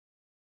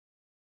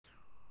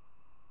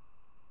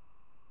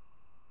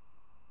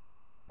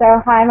So,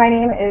 hi, my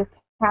name is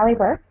Callie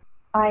Burke.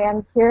 I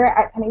am here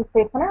at Kennedy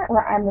Space Center,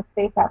 where I'm the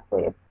Space Apps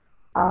lead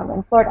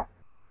in Florida,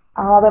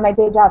 although my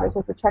day job is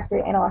just a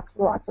Trajectory Analyst for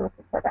the Launch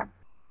Services Program.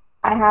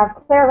 I have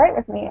Clara Wright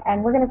with me,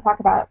 and we're going to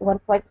talk about what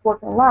it's like to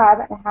work in a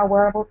lab and how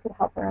wearables could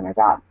help her in her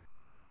job.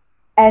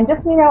 And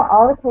just so you know,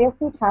 all the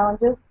KSC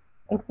challenges,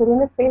 including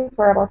the Space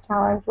Wearables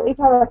Challenge, will each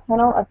have a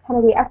panel of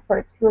Kennedy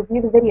experts who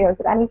review the videos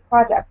of any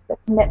projects that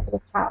submit to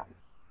this challenge.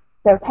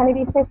 So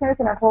Kennedy Space Center is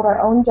going to hold our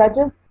own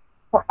judges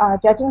for,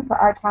 judging for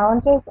our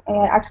challenges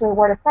and actually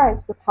award a prize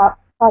for top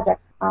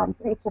projects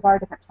for each of our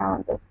different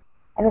challenges.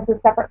 And this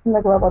is separate from the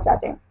global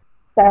judging.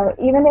 So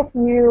even if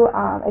you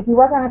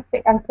work on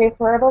space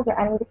wearables or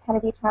any of the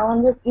Kennedy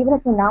challenges, even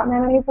if you're not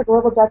nominated for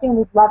global judging,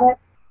 we'd love it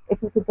if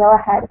you could go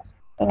ahead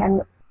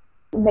and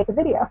make a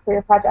video for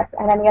your project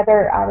and any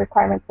other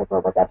requirements that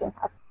global judging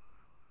has.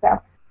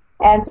 So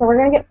we're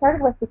going to get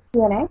started with the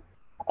Q&A.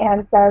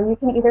 And so you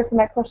can either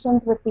submit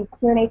questions with the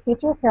Q&A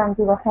feature here on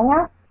Google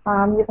Hangout,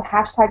 use the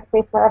hashtag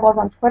Space Wearables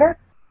on Twitter,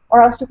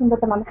 or else you can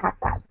put them on the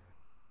hashtag.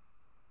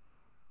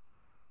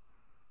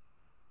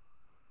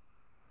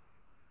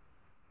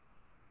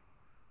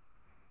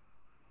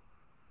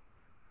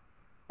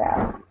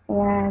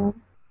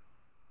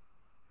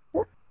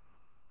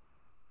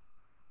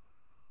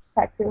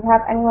 Check. Do we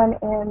have anyone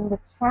in the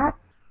chat?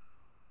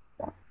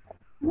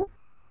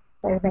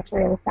 So make sure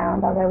we have the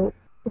sound, although we're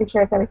pretty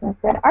sure everything's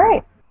good. All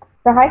right.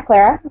 So hi,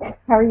 Clara.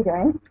 How are you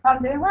doing?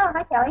 I'm doing well.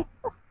 Hi, Kelly.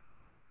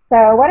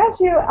 So why don't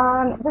you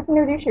just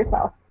introduce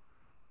yourself?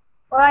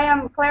 Well, I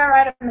am Clara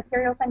Wright, a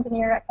materials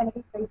engineer at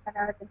Kennedy Space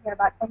Center. I've been here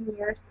about 10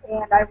 years,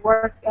 and I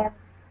work in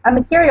a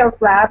materials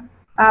lab.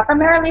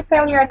 Primarily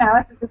failure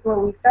analysis is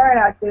what we started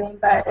out doing,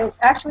 but it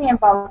actually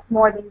involves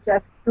more than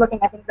just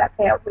looking at things that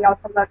failed. We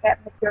also look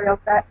at materials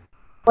that,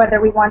 whether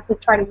we want to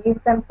try to use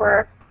them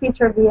for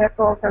future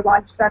vehicles or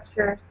launch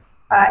structures,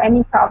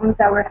 any problems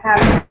that we're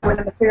having with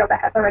a material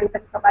that has already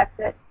been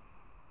selected.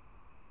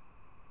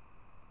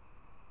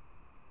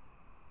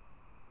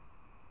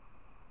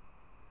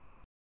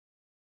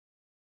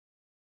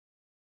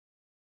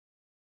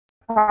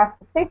 Across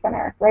the Space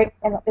Center, right?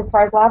 And as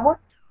far as lab work?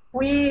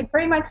 We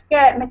pretty much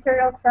get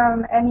materials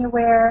from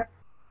anywhere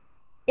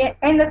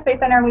in the Space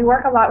Center. We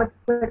work a lot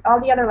with all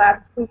the other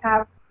labs. We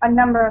have a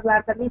number of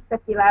labs, at least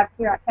 50 labs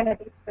here at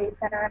Kennedy Space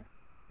Center.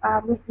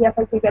 Yes,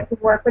 I do get to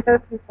work with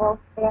those people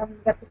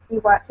and get to see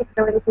what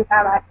capabilities we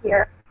have out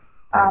here.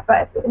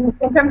 But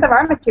in terms of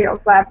our materials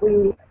lab,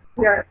 we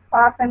are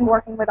often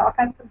working with all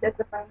kinds of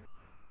disciplines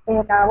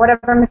in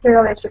whatever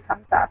material issue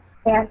comes up.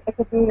 And it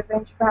could be a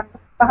range from,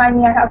 behind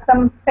me I have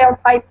some failed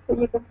pipes that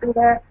you can see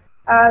there.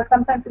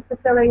 Sometimes it's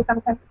facility,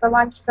 sometimes it's a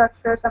launch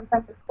structure,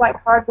 sometimes it's flight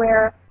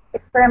hardware,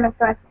 experiments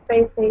going to the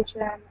space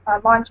station, a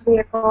launch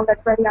vehicle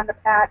that's ready on the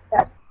pad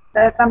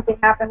that something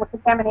happened with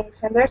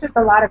contamination. There's just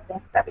a lot of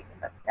things that we can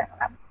look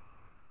at.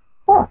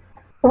 Cool.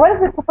 So what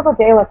does a typical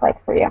day look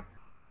like for you?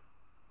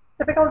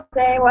 Typical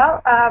day,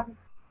 well,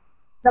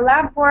 the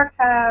lab work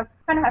kind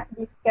of has to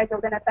be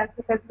scheduled in a sense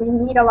because we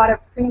need a lot of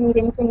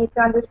pre-meetings. We need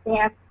to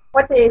understand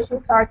what the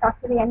issues are,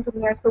 talk to the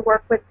engineers who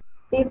work with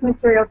these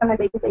materials on a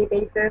day-to-day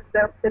basis,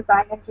 so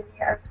design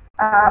engineers.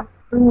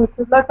 We need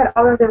to look at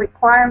all of the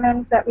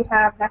requirements that we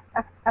have, a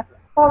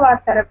whole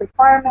lot set of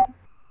requirements,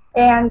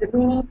 and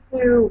we need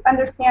to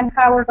understand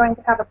how we're going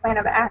to have a plan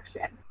of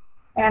action.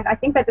 And I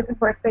think that this is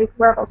where space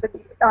wearables would be,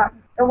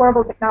 the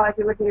wearable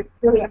technology would be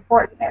really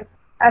important.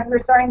 As we're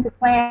starting to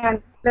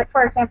plan, that,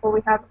 for example,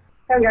 we have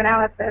failure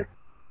analysis,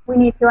 we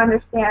need to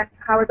understand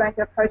how we're going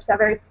to approach that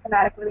very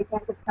systematically. We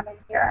can't just come in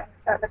here and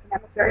start looking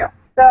at material.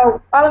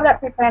 So all of that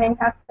pre-planning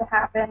has to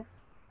happen.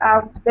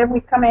 Then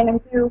we come in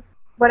and do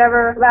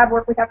whatever lab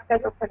work we have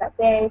scheduled for that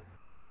day,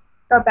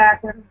 go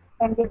back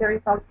and give the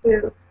results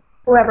to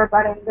whoever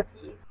brought in the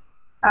piece.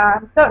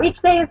 So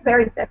each day is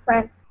very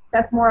different.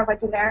 That's more of a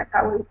generic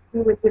how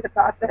we would do the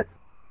process.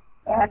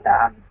 And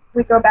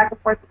we go back and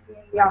forth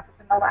between the office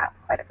and the lab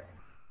quite a bit.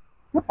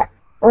 Okay.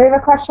 We have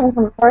a question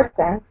from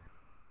Thurston.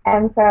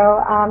 And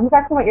so he's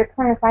asking what your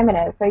current assignment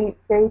is. So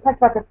you talked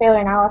about the failure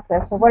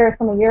analysis. So what are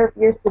some of your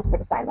specific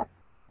assignments?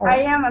 I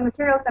am a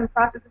materials and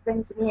processes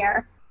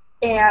engineer,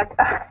 and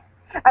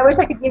I wish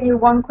I could give you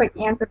one quick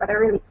answer, but I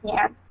really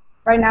can't.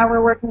 Right now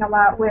we're working a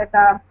lot with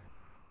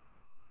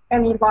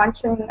any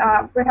launching.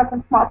 We have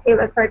some small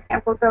payloads, for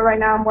example. So right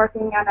now I'm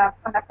working on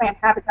a plant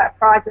habitat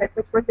project,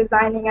 which we're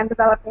designing and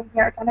developing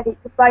here at Kennedy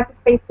to fly to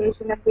space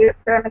station and do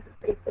experiments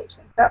at space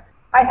station. So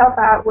I help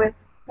out with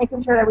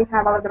making sure that we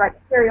have all of the right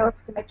materials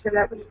to make sure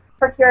that we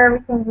procure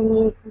everything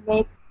we need to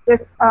make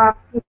this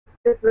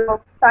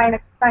little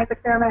science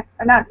experiment,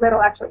 or not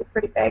little actually, it's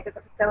pretty big as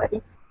a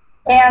facility.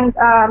 And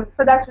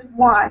so that's just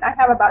one. I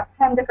have about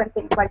 10 different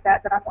things like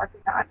that I'm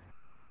working on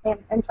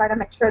and try to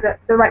make sure that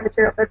the right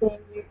materials are being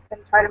used and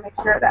try to make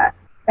sure that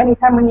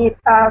anytime we need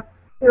to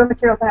do a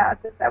materials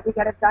analysis that we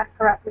get it done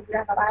correctly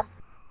here in the lab.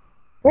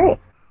 Great.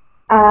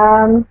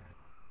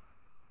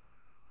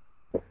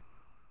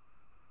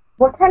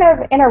 What kind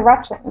of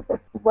interruptions,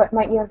 what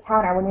might you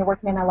encounter when you're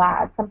working in a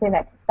lab? Something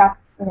that stops,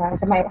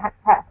 that might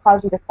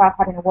cause you to stop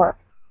having to work?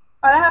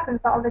 Oh, that happens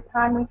all the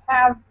time. We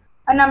have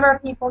a number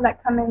of people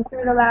that come in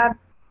through the labs.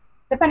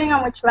 Depending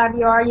on which lab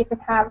you are, you can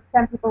have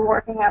 10 people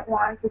working at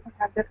once. You can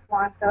have just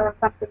one. So if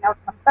something else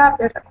comes up,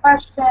 there's a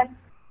question.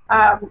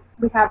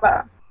 We have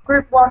a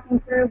group walking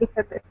through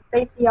because it's a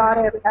safety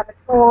audit. We have a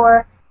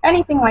tour.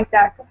 Anything like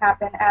that could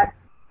happen as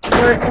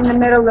we're in the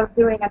middle of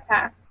doing a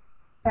task.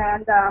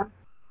 And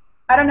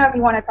I don't know if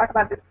you want to talk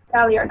about this,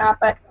 Kelly, or not,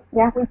 but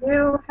yeah, we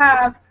do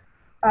have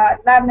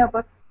lab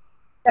notebooks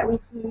that we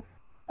keep.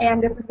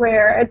 And this is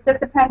where it just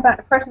depends on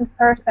the person to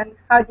person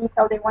how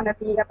detailed they want to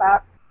be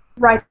about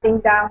writing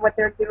down what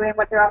they're doing,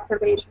 what their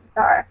observations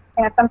are.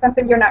 And sometimes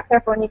if you're not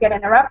careful and you get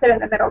interrupted in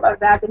the middle of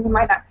that, then you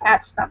might not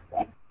catch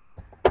something.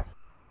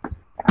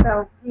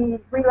 So we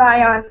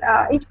rely on,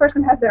 each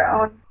person has their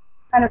own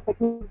kind of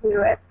technique to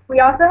do it.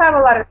 We also have a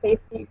lot of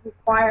safety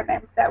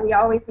requirements that we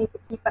always need to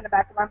keep in the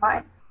back of our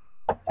minds.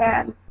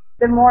 And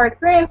the more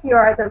experienced you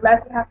are, the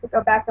less you have to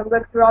go back and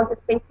look through all the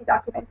safety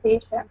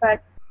documentation.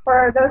 But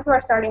for those who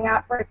are starting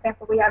out, for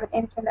example, we have an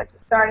intern that's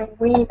just starting.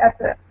 We, as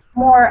a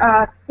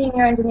more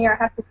senior engineer,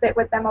 have to sit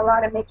with them a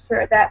lot and make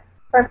sure that,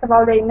 first of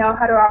all, they know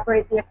how to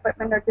operate the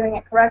equipment, they're doing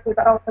it correctly,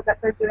 but also that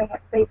they're doing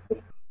it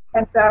safely.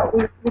 And so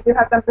we do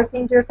have some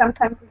procedures.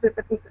 Sometimes it's just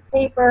a piece of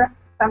paper,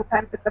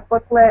 sometimes it's a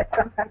booklet,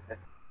 sometimes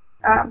it's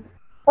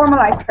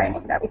formalized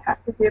training that we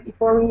have to do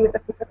before we use a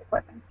piece of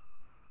equipment.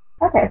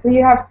 Okay, so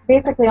you have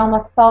basically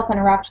almost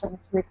self-interruptions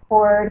to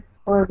record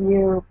or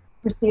review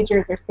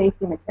procedures or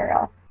safety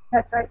material.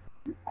 That's right.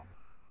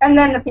 And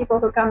then the people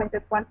who come and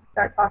just want to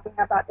start talking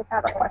about, they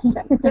have a question,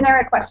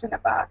 generic question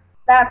about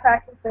lab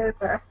practices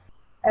or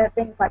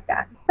things like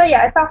that. So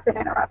yeah, it's often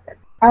interrupted.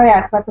 Oh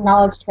yeah, so that's a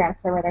knowledge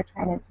transfer where they're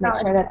trying to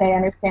make sure that they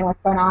understand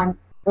what's going on,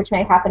 which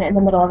may happen in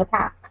the middle of a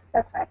task.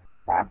 That's right.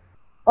 So,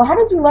 well, how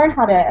did you learn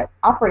how to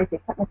operate the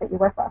equipment that you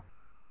work with?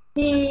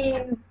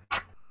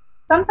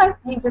 Sometimes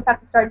you just have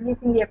to start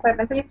using the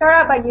equipment. So you start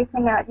out by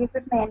using a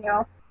user's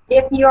manual.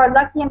 If you are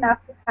lucky enough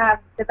to have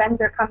the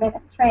vendor come in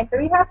and train, so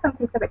we have some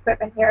piece of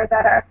equipment here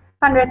that are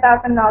 $100,000,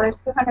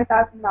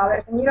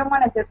 $200,000, and you don't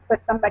want to just put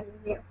somebody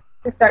new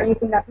to start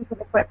using that piece of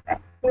equipment.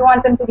 You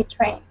want them to be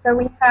trained. So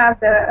we have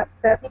the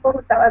people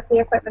who sell us the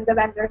equipment, the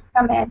vendors,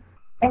 come in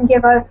and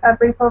give us a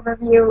brief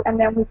overview, and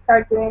then we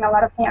start doing a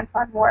lot of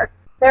hands-on work.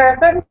 There are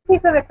certain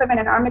pieces of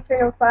equipment in our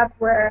materials labs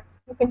where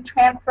you can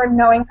transfer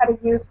knowing how to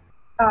use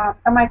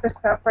a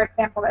microscope, for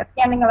example, a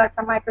scanning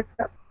electron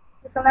microscope.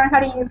 You can learn how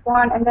to use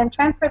one and then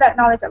transfer that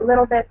knowledge a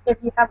little bit if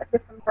you have a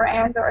different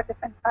brand or a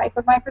different type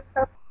of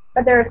microscope.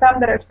 But there are some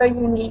that are so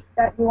unique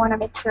that you want to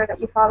make sure that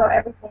you follow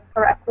everything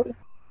correctly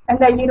and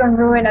that you don't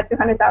ruin a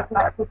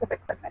 $200,000 piece of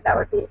equipment. That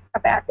would be a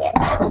bad day.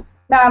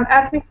 Now,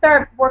 as we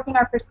start working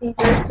our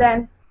procedures,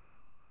 then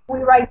we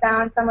write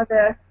down some of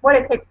what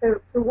it takes to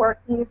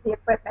work, to use the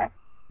equipment.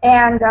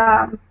 And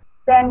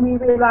then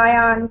we rely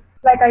on,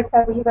 like I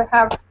said, we either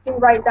have to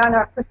write down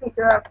a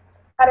procedure of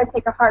how to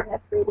take a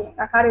hardness reading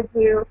or how to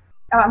do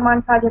a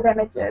montage of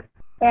images.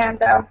 And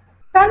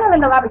kind of in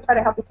the lab, we try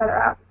to help each other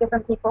out.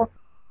 Different people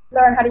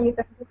learn how to use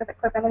a piece of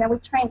equipment, and then we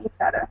train each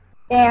other.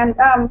 And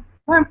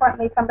more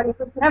importantly, somebody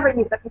who's never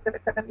used a piece of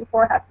equipment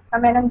before has to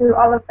come in and do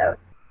all of those.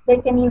 They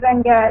can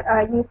even get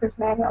a user's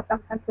manual.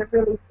 Sometimes they're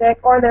really thick,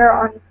 or they're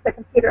on the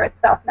computer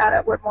itself now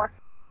that we're more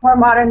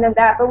modern than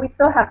that. But we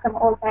still have some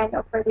old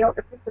manuals for the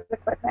older pieces of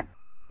equipment.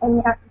 And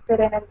you have to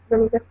sit in and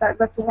really just start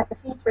looking at the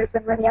features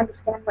and really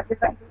understand what you're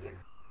going to use.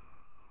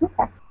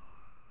 Okay.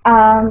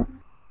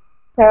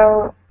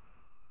 So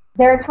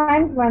there are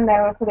times when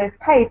those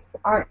pipes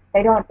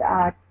they don't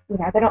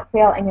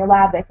fail in your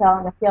lab, they fail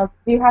in the field.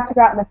 Do you have to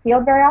go out in the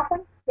field very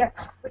often? Yes,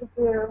 we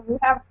do. We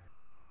have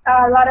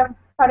a lot of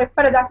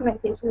photo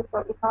documentation is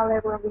what we call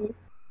it, where we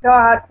go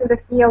out to the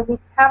field. We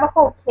have a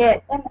whole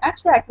kit, and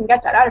actually I can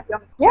get that out if you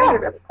want me to show you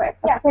really quick.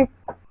 Yeah,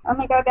 let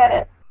me go get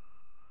it.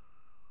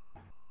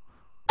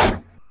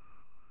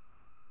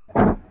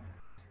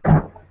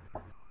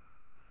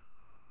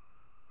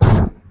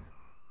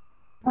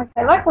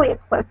 Okay, luckily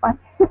it's close by.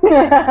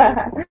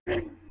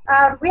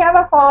 We have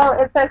a whole,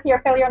 it says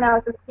here, failure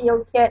analysis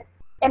field kit.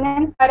 And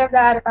inside of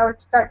that, if I were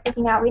to start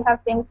picking out, we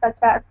have things such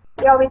as,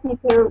 we always need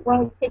to, when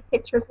we take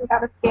pictures, we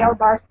have a scale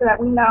bar so that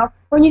we know.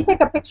 When you take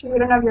a picture, you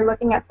don't know if you're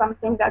looking at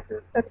something that's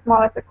as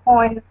small as a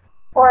coin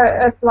or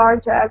as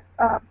large as,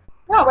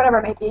 whatever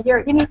it may be.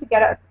 You need to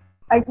get an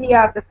idea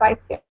of the size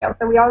scale.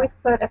 So we always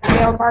put a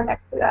scale bar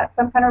next to that,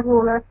 some kind of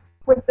ruler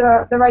with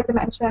the right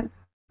dimensions.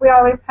 We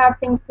always have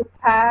things to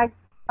tag.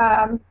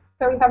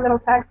 So we have little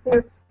tags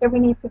too if we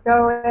need to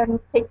go and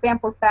take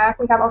samples back.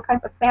 We have all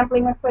kinds of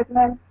sampling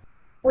equipment.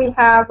 We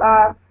have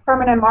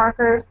permanent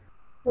markers.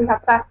 We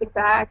have plastic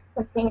bags,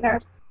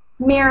 containers,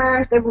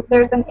 mirrors. If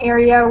there's an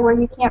area where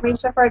you can't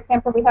reach it, for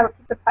example, we have a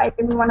piece of pipe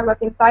and we want to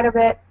look inside of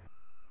it.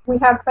 We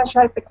have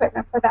specialized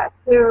equipment for that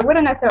too. It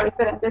wouldn't necessarily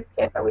fit in this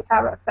kit, but we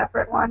have a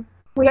separate one.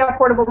 We have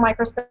portable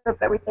microscopes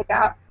that we take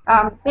out.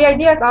 The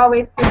idea is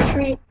always to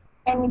treat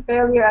any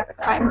failure as a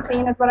crime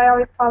scene, is what I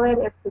always call it,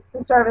 is to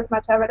preserve as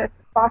much evidence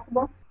as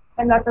possible.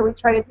 And that's what we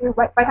try to do.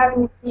 By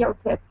having these field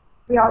kits,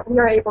 we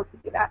are able to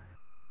do that.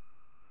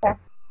 Okay.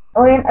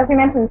 Well, as you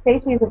mentioned,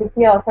 safety is a big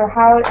deal. So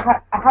how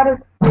does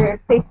your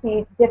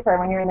safety differ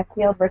when you're in the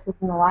field versus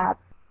in the lab?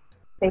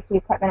 Safety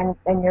equipment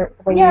and your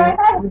the way Yeah,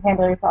 I had, you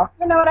handle yourself.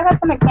 you know what, I have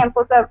some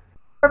examples of,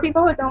 for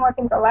people who don't work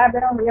in the lab, they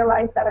don't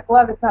realize that a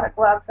glove is not a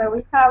glove. So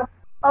we have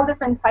all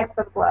different types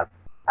of gloves.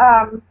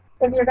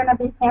 If you're going to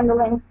be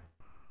handling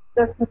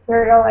this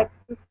material like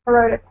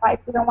corroded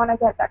pipes, you don't want to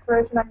get that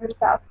corrosion on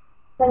yourself,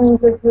 then you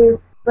just use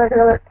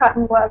regular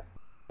cotton gloves.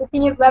 You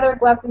can use leather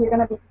gloves if you're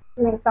going to be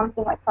doing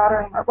something like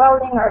soldering or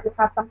welding, or if you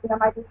have something that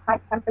might be high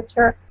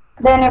temperature.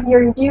 Then if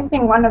you're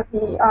using one of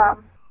the,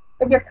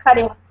 if you're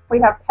cutting, we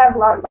have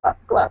Kevlar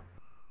gloves.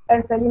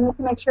 And so you need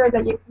to make sure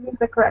that you use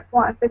the correct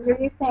ones. If you're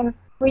using,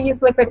 we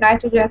use liquid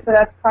nitrogen, so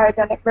that's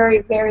cryogenic,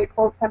 very, very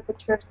cold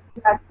temperatures.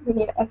 We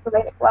need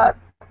insulated gloves.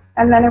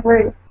 And then if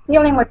we're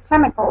dealing with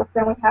chemicals,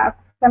 then we have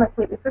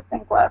chemically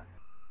resistant gloves.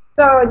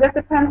 So it just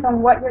depends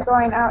on what you're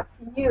going out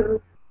to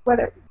use,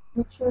 whether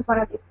you choose one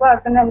of these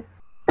gloves. And then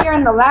here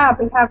in the lab,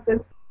 we have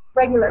just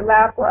regular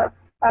lab gloves.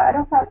 I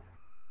don't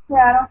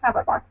have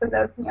a box of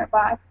those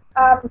nearby.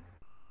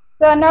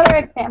 So another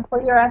example,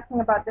 you're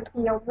asking about the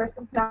field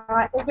versus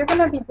not. If you're going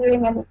to be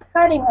doing any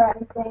cutting or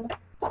anything,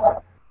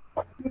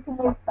 you can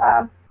use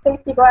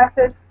safety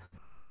glasses.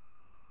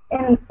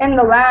 In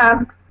the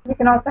lab, you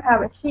can also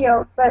have a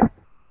shield, but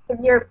if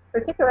you're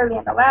particularly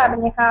in the lab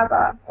and you have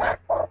a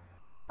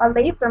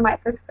laser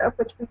microscope,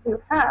 which we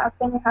do have,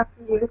 then you have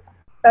to use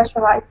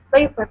specialized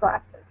laser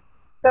glasses.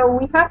 So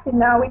we have to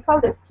know, we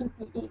call this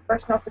PPE,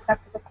 personal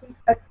protective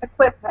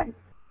equipment,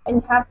 and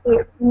you have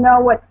to know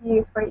what to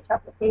use for each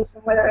application,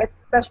 whether it's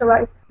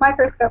specialized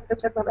microscopes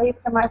such as a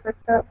laser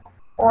microscope,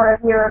 or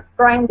if you're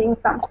grinding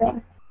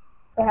something,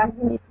 and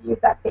you need to use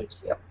that face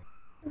shield.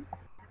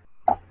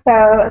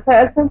 So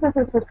since this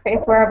is for space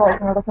wearables,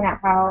 and we're looking at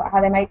how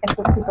they might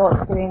assist people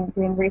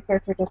doing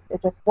research or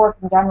just work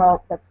in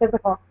general that's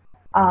physical,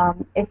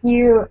 if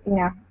you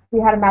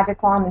had a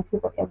magic wand and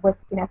people with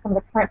some of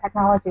the current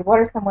technology, what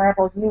are some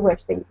wearables you wish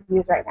that you could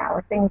use right now,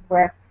 or things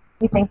where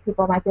you think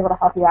people might be able to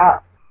help you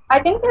out? I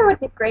think it would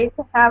be great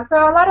to have, so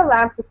a lot of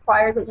labs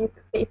require the use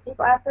of safety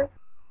glasses,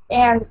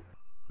 and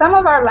some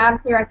of our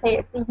labs here at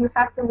KSC, you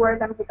have to wear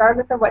them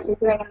regardless of what you're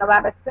doing in the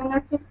lab. As soon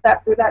as you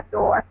step through that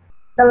door,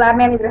 the lab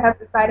manager has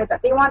decided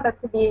that they want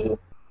that to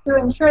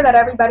ensure that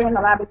everybody in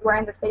the lab is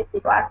wearing their safety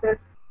glasses,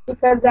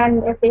 because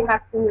then if they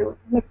have to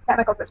mix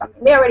chemicals or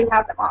something, they already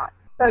have them on.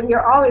 So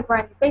you're always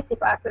wearing the safety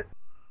glasses.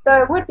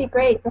 So it would be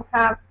great to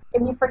have,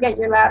 if you forget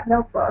your lab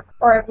notebook,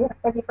 or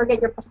if you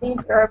forget your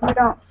procedure, or if you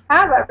don't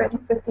have a written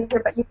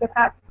procedure, but you could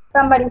have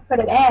somebody put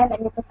it in,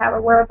 and you could have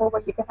a wearable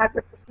where you can have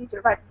your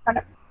procedure right in front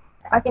of you.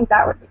 I think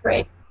that would be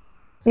great.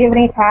 Do you have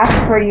any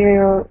tasks where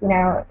you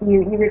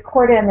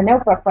record it in the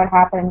notebook what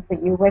happens,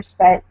 but you wish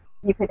that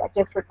you could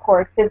just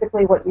record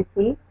physically what you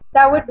see?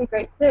 That would be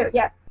great too,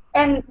 yes.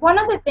 And one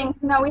of the things,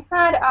 we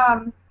had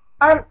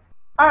our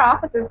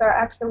offices are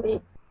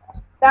actually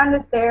down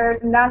the stairs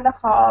and down the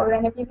hall,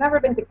 and if you've never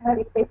been to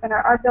Kennedy Space Center,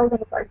 our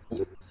buildings are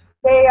huge.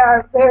 They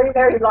are very,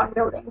 very long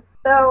buildings,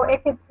 so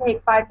it could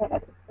take 5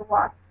 minutes just to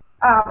walk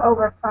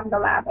over from the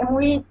lab. And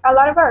a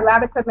lot of our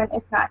lab equipment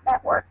is not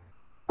networked.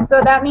 So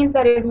that means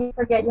that if you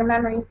forget your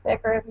memory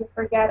stick, or if you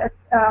forget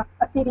a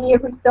CD,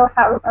 if we still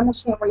have a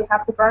machine where you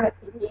have to burn a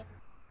CD,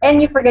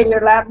 and you forget your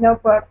lab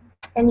notebook,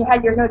 and you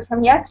had your notes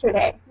from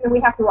yesterday,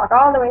 we have to walk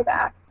all the way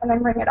back and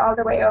then bring it all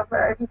the way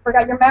over. If you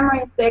forgot your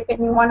memory stick and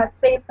you want to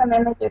save some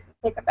images and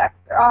take them back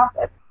to your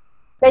office,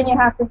 then you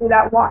have to do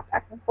that walk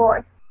back and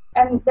forth.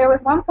 And there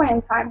was one point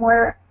in time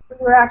where we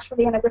were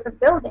actually in a different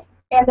building,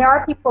 and there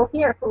are people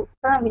here who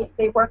currently,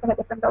 they work in a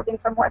different building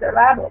from where their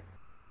lab is.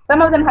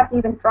 Some of them have to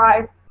even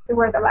drive to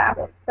where the lab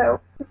is.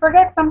 So to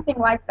forget something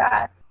like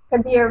that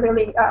could be a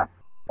really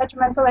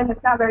detrimental, and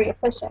it's not very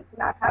efficient to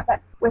not have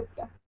that with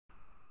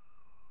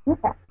you.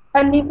 Okay.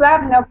 And these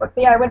lab notebooks,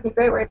 yeah, it would be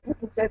great where you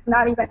could just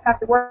not even have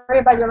to worry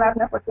about your lab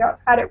notebook. You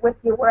had it with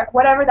you,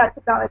 whatever that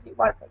technology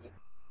was.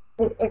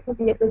 It could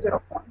be a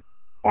digital form.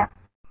 Yeah.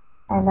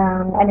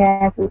 And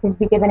if you could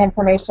be given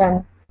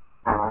information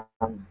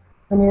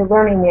when you're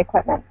learning the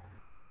equipment.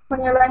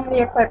 When you're learning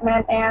the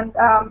equipment, and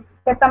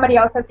if somebody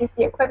else has used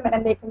the equipment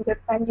and they can just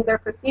send you their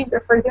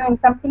procedure for doing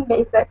something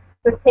basic,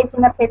 just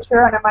taking a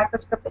picture on a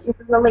microscope that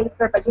uses a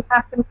laser, but you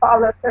have to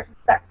follow certain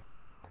steps.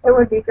 It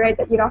would be great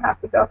that you don't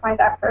have to go find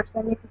that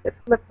person. You can just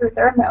flip through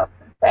their notes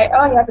and say,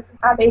 oh yeah, this is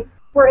how they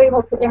were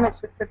able to image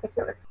this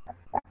particular step.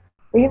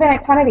 Well, you've been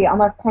at Kennedy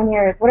almost 10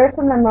 years. What are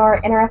some of the more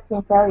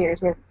interesting failures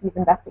you've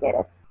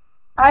investigated?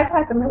 I've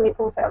had some really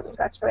cool failures,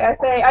 actually.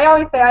 I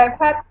always say I've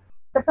had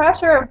the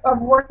pressure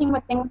of working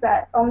with things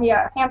that only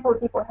a handful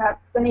of people have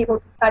been able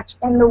to touch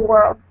in the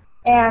world.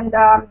 And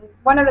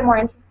one of the more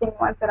interesting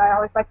ones that I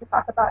always like to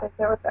talk about is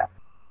there was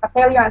a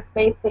failure on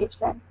space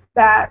station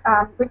that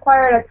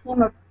required a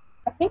team of,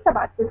 I think,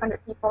 about 200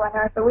 people on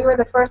Earth. So we were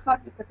the first ones,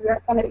 because we were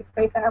at Kennedy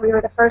Space Center, we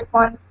were the first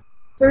ones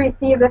to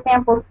receive the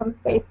samples from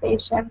space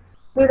station,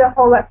 do the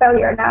whole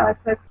failure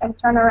analysis, and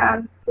turn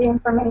around the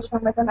information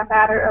within a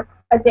matter of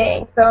a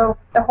day. So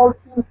the whole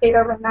team stayed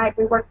overnight.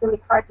 We worked really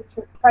hard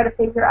to try to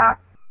figure out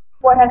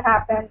what had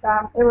happened.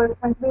 It was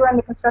when we were in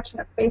the construction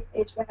of space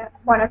station, and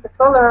one of the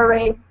solar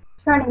array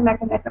turning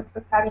mechanisms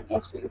was having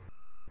issues.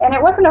 And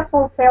it wasn't a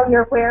full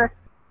failure where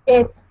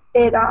it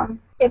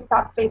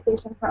stopped space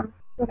station from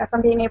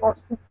from being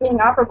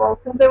operable,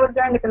 since it was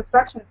during the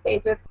construction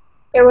stages.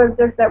 It was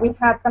just that we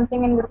had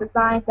something in the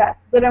design that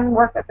didn't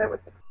work as it was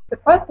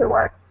supposed to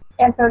work.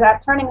 And so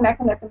that turning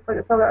mechanism for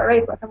the solar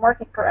arrays wasn't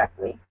working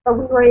correctly. But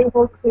we were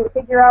able to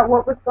figure out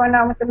what was going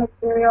on with the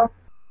material,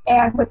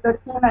 and with the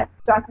team at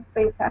Johnson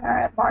Space Center,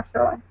 at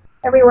Marshall, and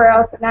everywhere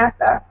else at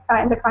NASA,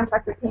 and the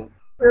contractor team,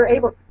 we were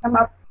able to come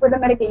up with a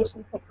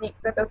mitigation technique.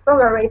 So those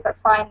solar arrays are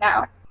fine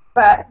now,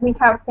 but we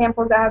have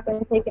samples that have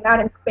been taken out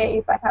in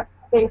space. I have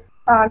space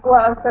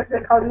gloves,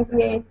 they're called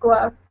EVA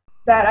gloves,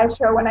 that I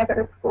show when I go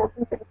to school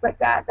and things like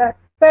that. So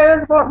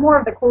it was more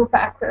of the cool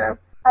factor of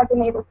I've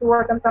been able to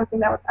work on something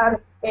that was out in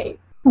space.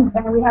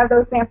 And we have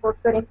those samples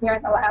sitting here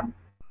in the lab.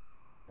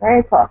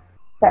 Very cool.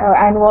 So,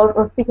 and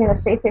we'll speaking of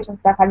the space station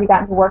stuff, have you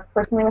gotten to work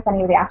personally with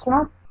any of the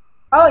astronauts?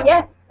 Oh,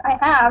 yes, I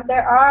have.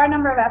 There are a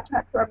number of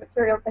astronauts who are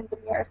materials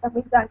engineers, and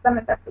we've done some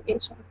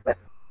investigations with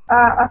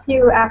a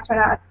few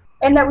astronauts,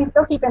 and that we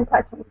still keep in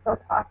touch and we still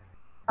talk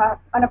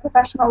on a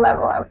professional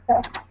level, I would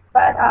say.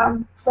 But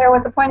there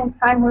was a point in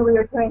time where we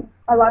were doing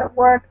a lot of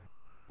work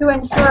to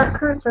ensure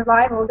crew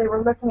survival. They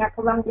were looking at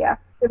Columbia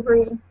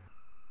debris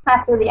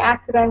after the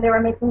accident. They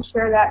were making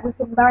sure that we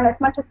could learn as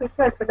much as we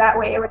could, so that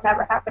way it would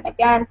never happen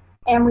again.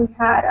 And we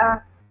had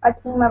a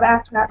team of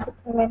astronauts who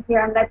came in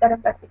here and led that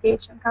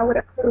investigation. How would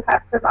a crew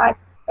have survived,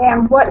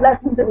 and what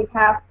lessons do we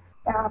have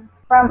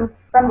from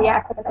the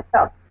accident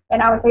itself?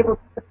 And I was able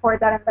to support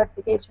that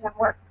investigation and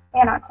work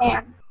hand on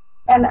hand.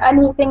 And a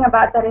neat thing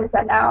about that is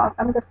that now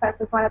I'm good friends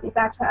with one of these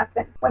astronauts,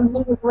 and when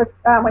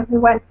he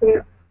went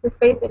to the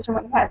space station,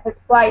 when he had his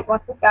flight,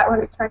 once we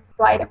returned to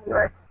flight and we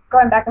were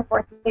going back and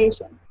forth to the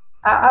station,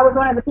 I was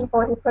one of the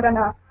people who put in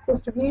a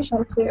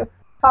distribution to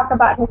talk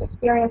about his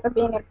experience of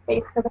being in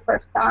space for the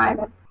first time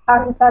and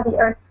how he saw the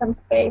Earth from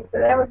space. So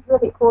that was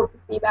really cool to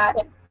see that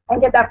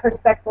and get that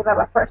perspective of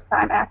a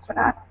first-time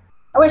astronaut.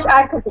 I wish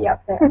I could be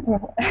up there.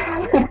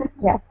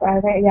 Yes,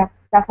 yeah,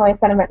 definitely a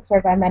sentiment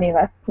shared by many of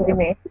us, including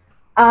me.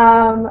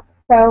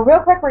 So real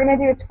quick, we're going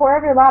to do a tour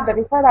of your lab, but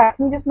before that,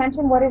 can you just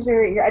mention what is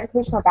your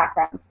educational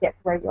background to get to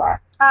where you are?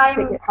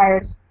 To get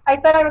hired? I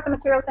said I was a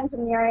materials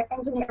engineer,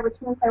 which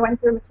means I went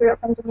through materials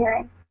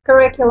engineering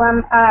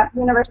curriculum at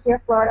University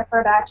of Florida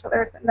for a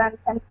bachelor's, and then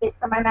Penn State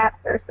for my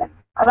master's. And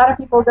a lot of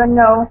people don't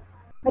know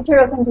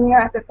materials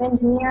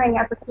engineering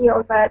as a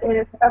field, but it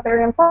is a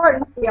very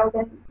important field,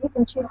 and you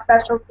can choose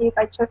specialties.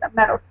 I chose a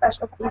metal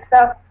specialty.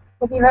 So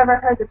if you've ever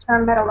heard the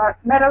term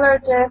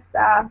metallurgist,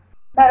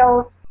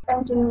 metals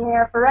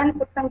engineer,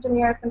 forensics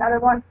engineer is another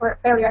one for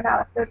failure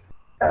analysis.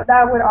 So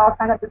that would all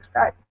kind of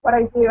describe what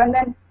I do. And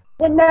then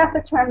in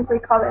NASA terms, we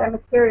call it a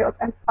materials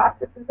and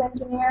processes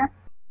engineer,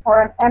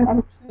 or an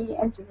M&P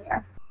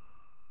engineer.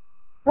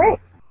 Great.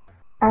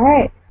 All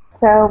right.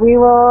 So we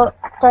will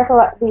start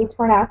the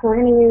tour now. So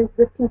we're going to use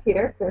this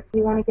computer. So if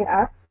you want to get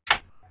up,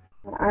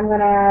 I'm going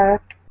to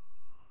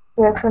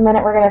give us a minute.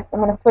 I'm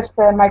going to switch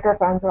the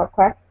microphones real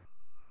quick.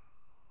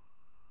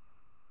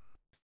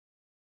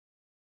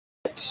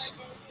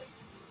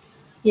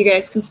 You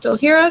guys can still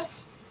hear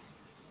us?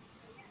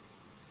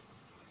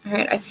 All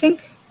right, I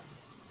think.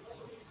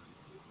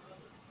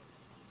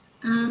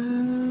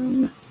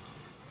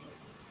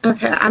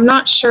 Okay, I'm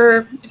not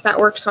sure if that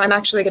works, so I'm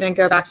actually going to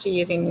go back to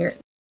using your.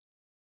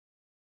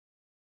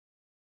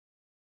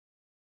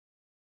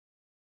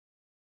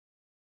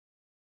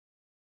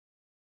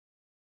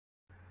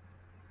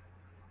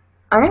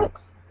 All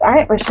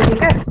right, we should be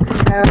good.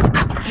 So,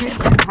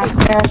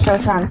 show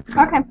us on.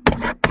 Okay.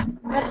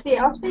 Let's see.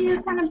 I'll show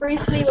you kind of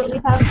briefly what we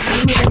have. I'm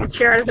moving a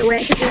chair out of the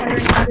way because you're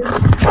wondering how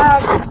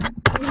to.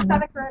 We saw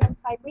the current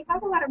type. We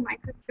have a lot of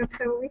microscopes.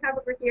 So what we have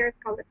over here is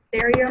called a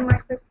stereo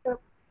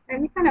microscope,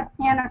 and we kind of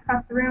pan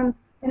across the room.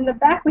 In the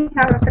back, we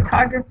have a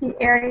photography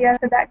area.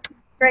 So that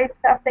gray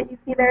stuff that you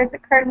see there is a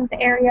curtains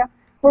area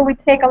where we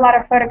take a lot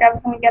of photographs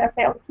when we get a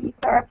failed piece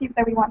or a piece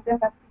that we want to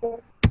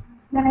investigate.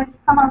 Then if you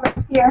come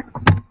over here,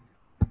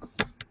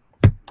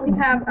 we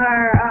have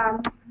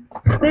our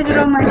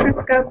digital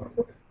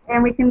microscopes,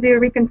 and we can do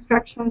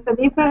reconstruction. So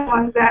these are the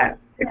ones that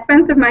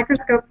expensive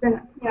microscopes, and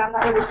I'm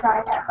not really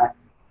trying it, but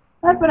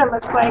that's what it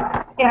looks like.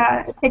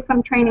 Yeah, it takes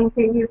some training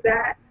to use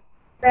that.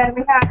 Then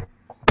we have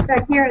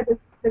right here this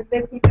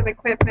piece of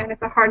equipment.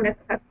 It's a hardness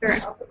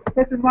tester.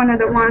 This is one of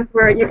the ones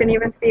where you can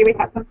even see we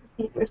have some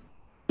procedures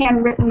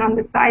handwritten on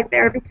the side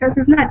there, because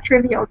it's not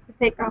trivial to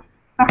take a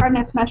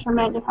hardness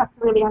measurement. You have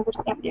to really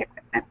understand the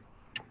equipment.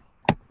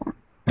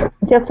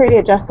 Feel free to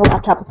adjust the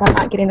laptop if I'm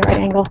not getting the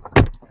right angle.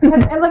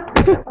 It looks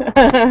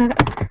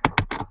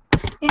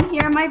in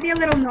here, it might be a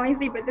little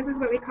noisy, but this is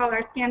what we call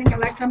our scanning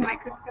electron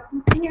microscope.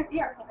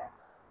 Here.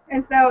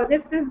 And so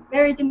this is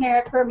very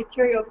generic for a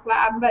materials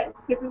lab, but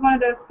this is one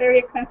of those very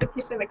expensive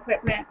pieces of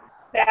equipment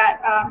that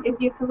is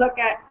used to look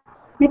at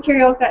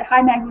materials at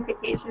high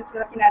magnification. We're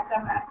looking at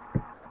them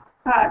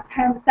at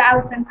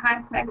 10,000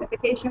 times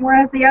magnification,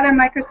 whereas the other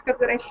microscope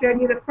that I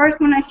showed you, the first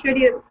one I showed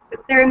you, the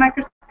stereo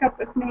microscope, microscope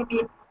was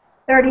maybe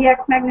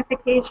 30x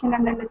magnification,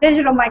 and then the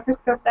digital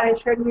microscope that I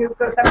showed you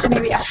goes up to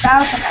maybe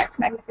 1,000x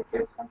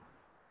magnification.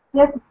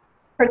 This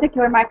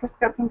particular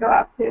microscope can go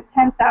up to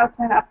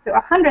 10,000 up to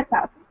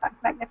 100,000 times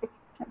magnification.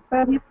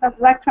 So it uses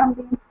electron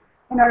beams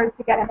in order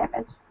to get an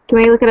image. Can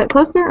we look at it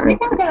closer? Or? We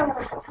can get a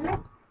little closer.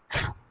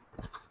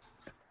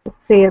 Let's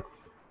see. I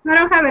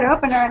don't have it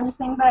open or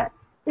anything, but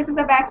this is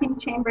a vacuum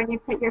chamber, and you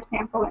put your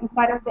sample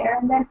inside of there.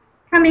 And then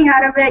coming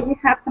out of it, you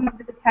have some of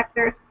the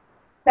detectors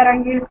that are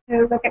used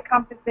to look at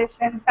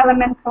composition,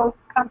 elemental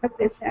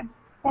composition.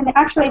 And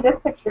actually, this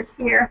picture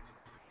here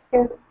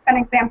is an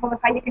example of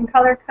how you can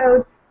color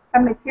code a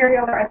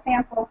material or a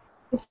sample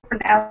to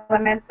different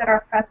elements that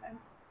are present.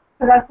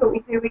 So that's what we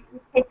do. We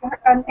take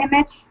an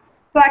image,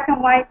 black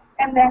and white,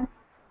 and then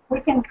we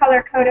can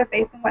color code it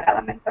based on what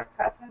elements are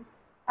present.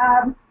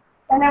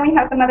 And then we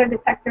have some other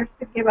detectors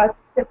to give us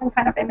different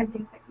kind of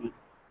imaging techniques.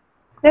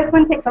 This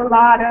one takes a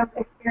lot of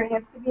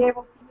experience to be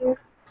able to use,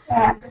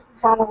 and this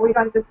is one where we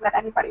don't just let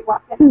anybody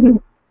walk in.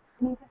 You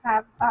need to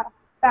have a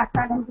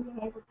background in being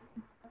able to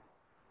use the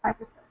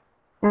microscope.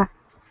 Yeah.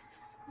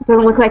 It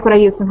doesn't look like what I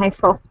used in high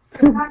school.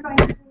 I'm not going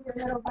to do your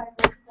little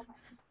biological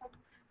microscope.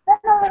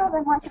 There's a little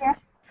bit more here.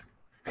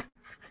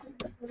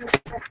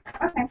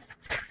 Okay.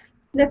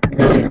 This is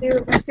where we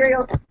do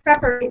material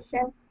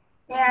preparation.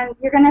 And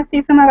you're going to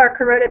see some of our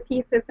corroded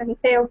pieces and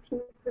failed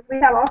pieces. We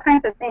have all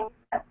kinds of things.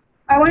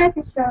 I wanted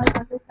to show you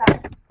on this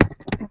side.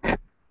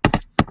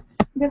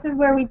 This is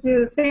where we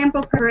do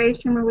sample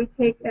preparation, where we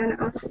take an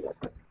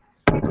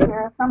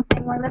picture of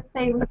something where, let's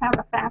say, we have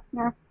a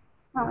fastener.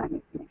 Oh, let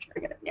me make sure I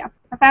get it. Yeah.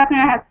 A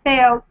fastener has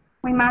failed.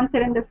 We mount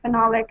it in this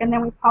phenolic, and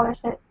then we polish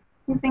it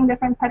using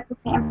different types of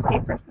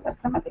sandpaper. So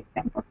that's some of the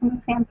examples from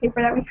the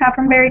sandpaper that we have,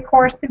 from very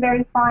coarse to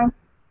very fine.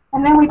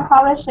 And then we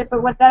polish it,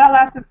 but what that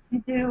allows us to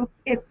do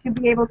is to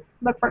be able to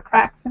look for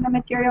cracks in the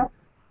material.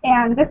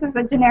 And this is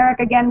a generic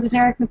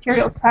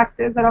materials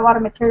practice that a lot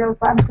of materials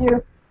labs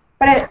do.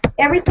 But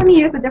every time you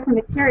use a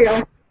different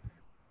material,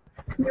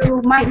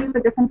 you might use a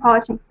different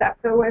polishing step.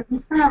 So if you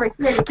turn over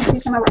here, you can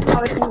see some of our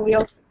polishing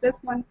wheels. This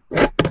one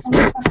and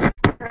this one is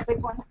a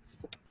big one.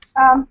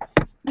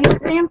 These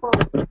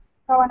samples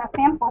go in a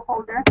sample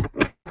holder.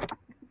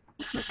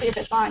 Let's see if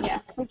it's on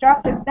yet. We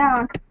drop this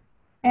down,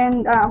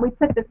 and we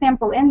put the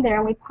sample in there,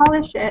 and we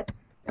polish it.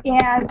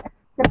 And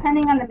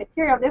depending on the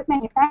material, this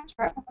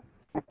manufacturer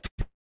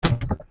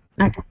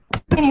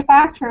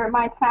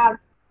might have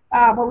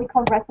what we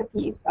call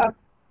recipes of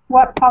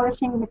what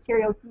polishing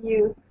material to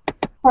use.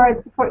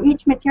 For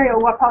each material,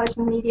 what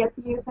polishing media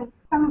to use. And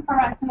some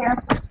around here,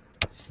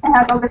 it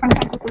has all different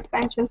kinds of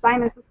suspensions,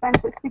 diamond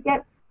suspensions, to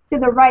get to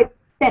the right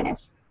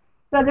finish.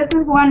 So this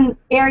is one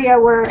area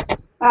where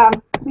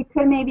we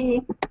could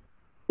maybe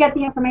get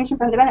the information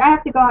from the vendor. I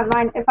have to go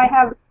online. If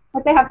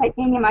they have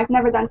titanium, I've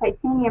never done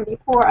titanium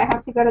before. I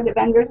have to go to the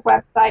vendor's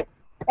website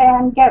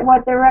and get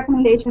what their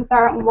recommendations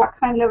are and what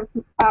kind of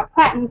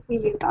patents we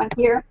use on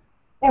here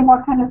and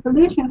what kind of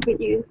solutions we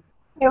use.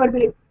 It would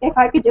be, if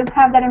I could just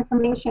have that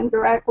information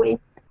directly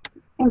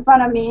in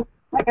front of me,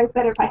 like I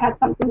said, if I had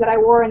something that I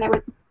wore and it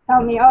would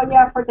tell me, oh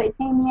yeah, for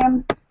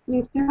titanium,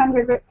 use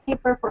 200 grit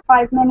paper for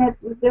 5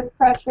 minutes, use this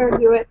pressure,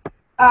 do it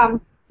 2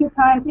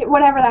 times,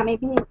 whatever that may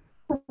be.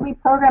 We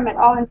program it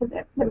all into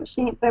the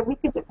machine. So if we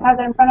could just have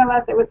that in front of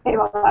us, it would save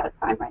a lot of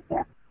time right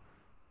there.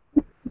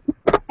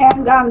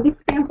 And these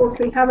samples,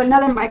 we have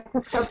another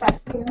microscope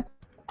back here.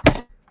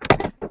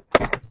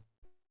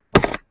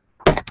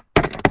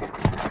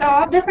 So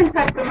all different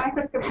types of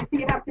microscopes. You see,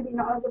 you have to be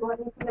knowledgeable in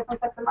using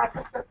different types of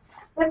microscopes.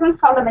 This one's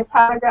called a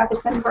metallograph.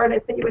 It's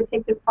inverted, so you would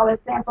take this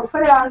polished sample,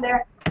 put it on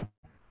there,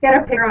 get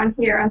a picture on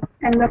here,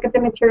 and look at the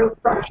material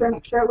structure,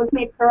 make sure it was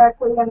made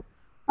correctly, and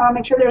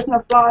make sure there's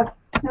no flaws,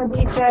 no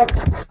defects,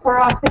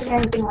 porosity,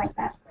 anything like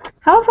that.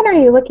 How often are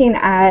you looking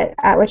at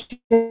what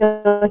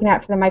you're looking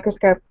at for the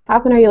microscope? How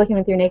often are you looking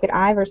with your naked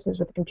eye versus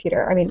with the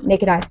computer? I mean,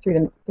 naked eye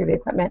through the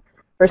equipment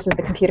versus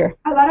the computer.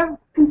 A lot of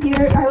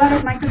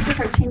microscopes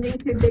are changing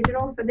to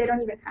digital, so they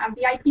don't even have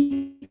the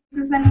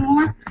eyepieces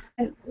anymore.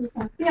 And you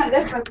can see on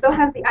this one still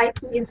has the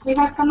eyepiece. We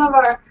have some of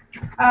our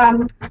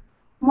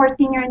more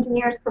senior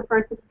engineers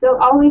prefer to still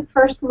always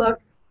first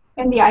look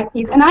in the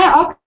eyepiece, and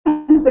I'll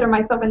consider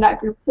myself in that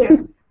group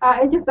too.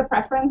 It's just a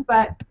preference,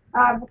 but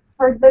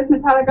for this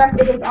metallograph,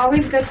 it is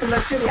always good to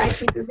look through the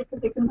eyepieces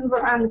because you can move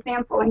around the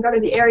sample and go to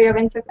the area of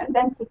interest and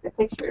then take the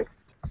pictures.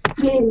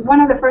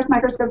 One of the first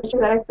microscope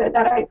pictures that I said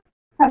that I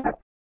kind of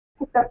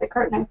picked up the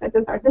curtain, I said,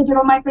 this is our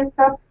digital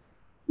microscope.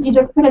 You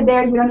just put it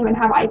there, you don't even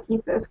have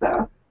eyepieces,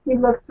 so you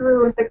look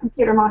through the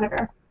computer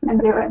monitor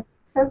and do it.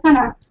 So it's kind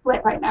of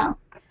split right now.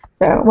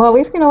 So, well,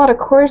 we've seen a lot of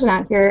corrosion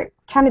out here.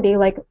 Kennedy,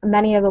 like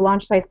many of the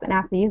launch sites that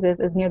NASA uses,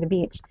 is near the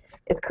beach.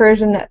 Is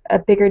corrosion a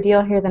bigger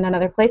deal here than in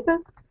other places?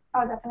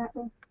 Oh,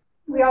 definitely.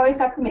 We always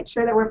have to make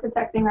sure that we're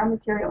protecting our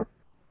materials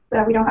so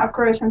that we don't have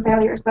corrosion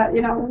failures. But,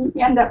 you know,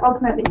 we end up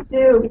ultimately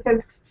do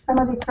because some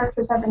of these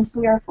structures have been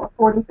here for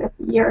 40,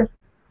 50 years.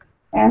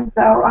 And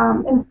so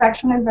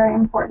inspection is very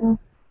important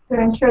to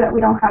ensure that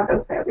we don't have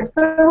those failures.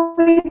 So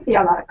we see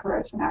a lot of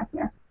corrosion out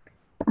here.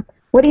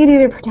 What do you do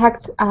to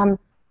protect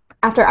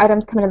after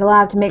items come into the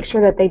lab to make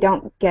sure that they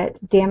don't get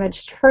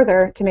damaged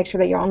further, to make sure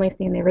that you're only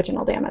seeing the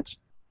original damage?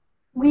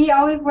 We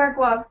always wear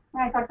gloves.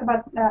 I talked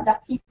about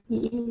that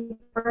PPE,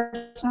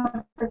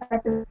 personal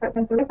protective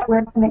equipment, so we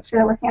wear to make sure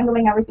that we're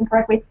handling everything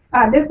correctly.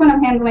 This one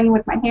I'm handling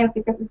with my hands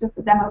because it's just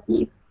a demo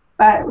piece.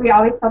 But we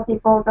always tell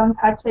people, don't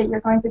touch it. You're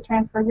going to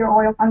transfer your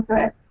oils onto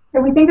it.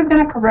 If we think it's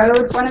going to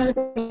corrode, one of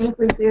the things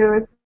we do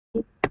is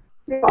we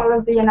do all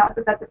of the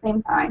analysis at the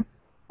same time.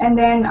 And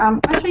then I'll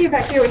show you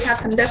back here. We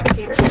have some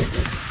desicators.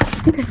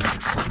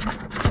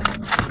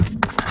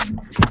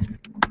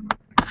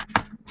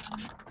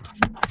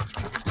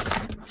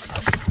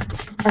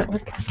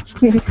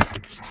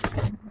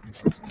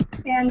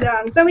 And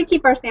so we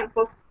keep our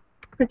samples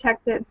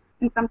protected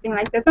in something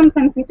like this.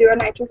 Sometimes we do a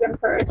nitrogen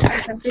purge,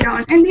 sometimes we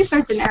don't. And these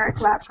are generic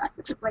lab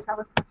practices, like I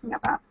was talking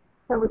about.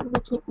 So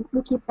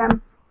we keep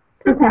them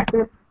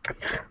protected.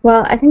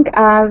 Well, I think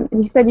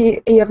you said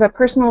you have a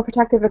personal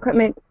protective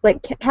equipment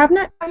like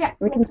cabinet. Oh, yeah.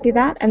 We can see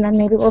that, and then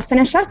maybe we'll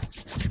finish up.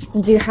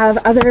 Do you have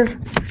other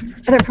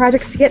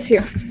projects to get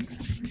to?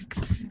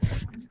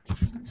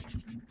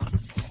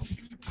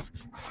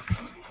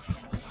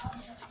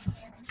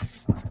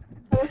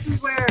 So this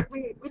is where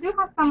we do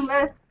have some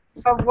lists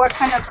of what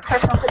kind of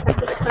personal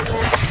protective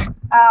equipment.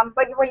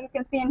 But what you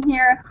can see in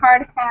here,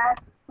 hard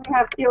hats, we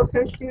have steel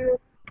toe shoes,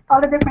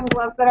 all the different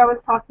gloves that I was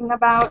talking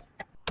about.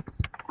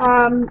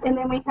 And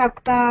then we have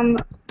some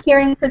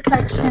hearing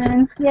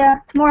protection,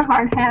 more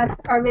hard hats,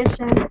 our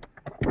vision,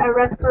 a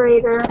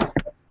respirator,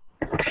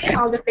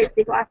 all the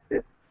safety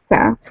glasses.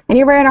 So, and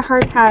you're wearing a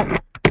hard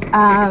hat.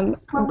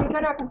 When we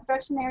go to a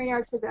construction area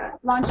or to the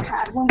launch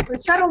pad, when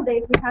for shuttle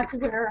days, we had to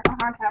wear a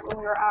hard hat when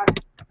we were out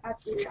at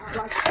the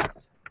launch pad.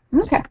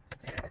 Okay.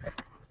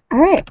 All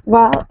right.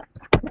 Well,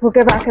 we'll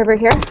go back over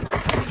here.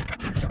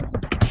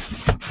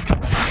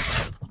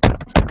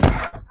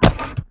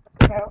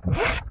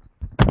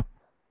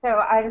 So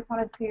I just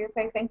wanted to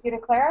say thank you to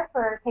Clara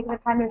for taking the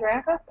time to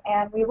join us,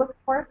 and we look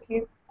forward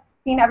to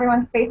seeing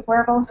everyone's Space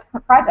Wearables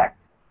project.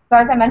 So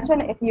as I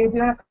mentioned, if you're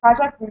doing a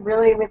project, we'd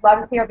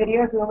love to see our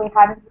videos. We will be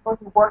having people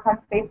who work on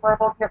Space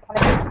Wearables here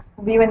coming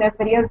viewing those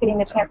videos, getting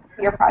the chance to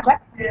see your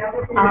project.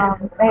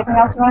 Anything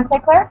else you want to say,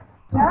 Clara?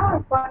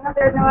 No, well,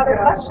 there's no other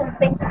questions.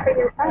 Thank you for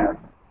your time.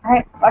 All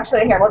right. Well,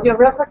 actually, here, we'll do a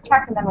real quick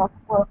check, and then we'll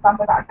stop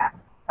the broadcast.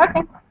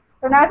 Okay.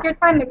 So now it's your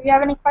time. If you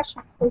have any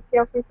questions, please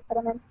feel free to put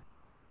them in.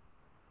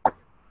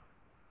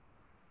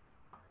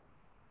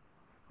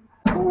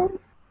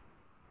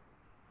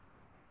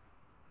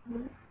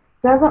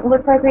 Doesn't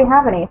look like we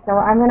have any, so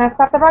I'm going to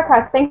stop the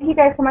broadcast. Thank you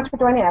guys so much for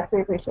joining us.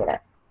 We appreciate it.